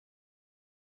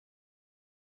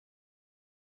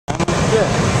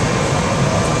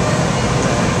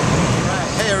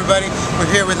everybody. We're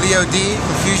here with Leodee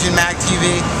from Fuzion Mag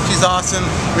TV. She's awesome.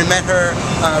 We met her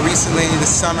recently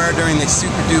this summer during the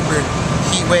super duper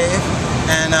heat wave,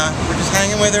 and we're just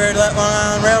hanging with her at Long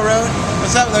Island Railroad.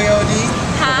 What's up, Leodee?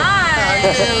 Hi. How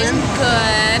you doing?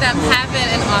 Good. I'm having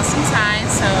an awesome time.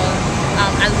 So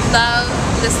I love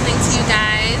listening to you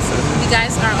guys. You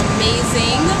guys are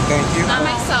amazing. Thank you. Not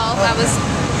myself. I was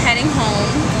heading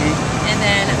home, and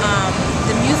then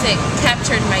the music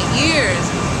captured my ears,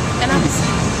 and I was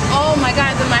like, oh my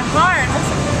God, in my heart.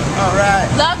 All right.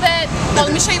 Love it. Well,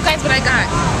 let me show you guys what I got.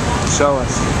 Show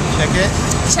us. Check it.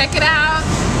 Check it out.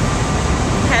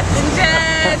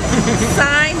 hethandjed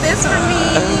signed this for me.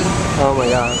 Oh my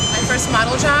God. My first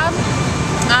model job.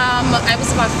 I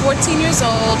was about 14 years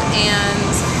old,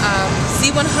 and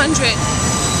Z100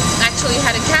 actually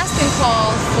had a casting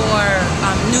call for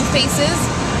new faces.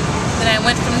 Then I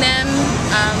went from them.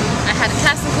 I had a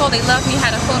casting call. They loved me.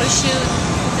 Had a photo shoot.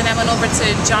 Then I went over to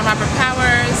John Robert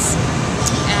Powers,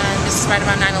 and this is right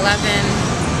around 9/11.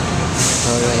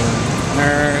 Oh yeah.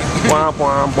 Nerd. Womp,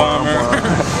 womp, womp,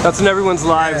 womp. That's in everyone's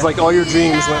lives. Like all your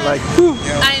dreams went like. Whew.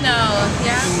 I know.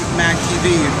 Yeah. Mag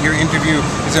TV. Your interview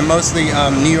is it mostly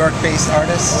New York-based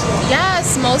artists?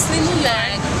 Yes, mostly New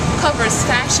York. Covers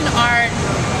fashion, art,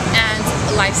 and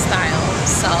lifestyle.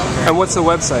 So. And what's the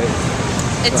website?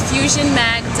 It's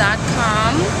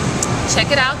fuzionmag.com.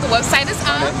 Check it out. The website is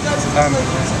up.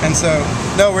 And so,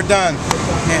 no, we're done.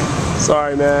 Yeah.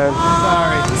 Sorry, man.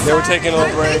 Sorry. They were taking a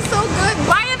little break. It's so good.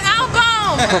 Buy an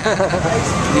album.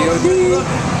 Leodee.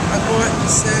 I bought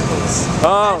sandals.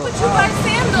 Oh. But you buy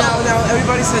sandals. Now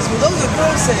everybody says, well, those are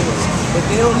girl sandals. But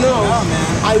they don't know. Oh, man.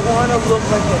 I want to look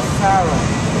like a pharaoh,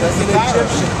 like an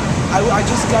Egyptian. I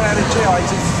just got out of jail. I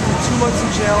just did 2 months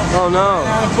in jail. Oh no.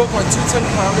 I broke my 210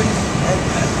 pounding. And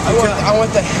I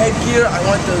want the headgear. I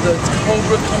want the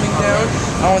cobra coming down.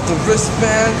 I want the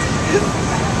wristband.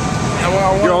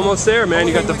 You're almost there, man.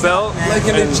 You got the belt. Like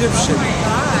an Egyptian.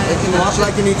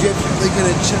 Like an Egyptian. Like an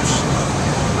Egyptian.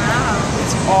 Wow.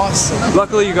 It's awesome.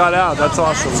 Luckily, you got out. That's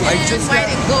awesome. I just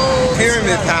white and gold.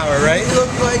 Pyramid power, right? You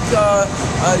look like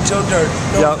Joe Dirt.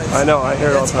 No offense. I know. I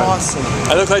hear it all the time. That's awesome.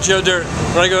 I look like Joe Dirt.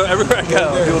 When I go everywhere I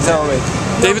go, people tell me.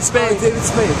 David Spade. David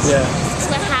Spade. Yeah. This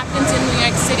is what happens in New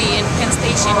York City, in Penn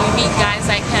Station. You meet guys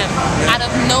like him. Out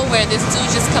of nowhere, this dude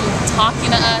just comes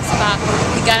talking to us about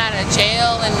he got out of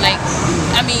jail, and like,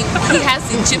 I mean, he has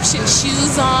Egyptian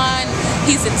shoes on.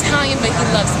 He's Italian, but he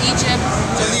loves Egypt.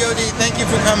 So Leodee, thank you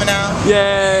for coming out.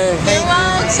 Yay. You're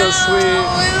welcome. So sweet.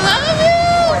 We love you.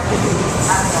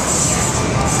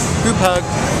 Group hug.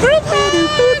 Group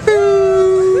hug.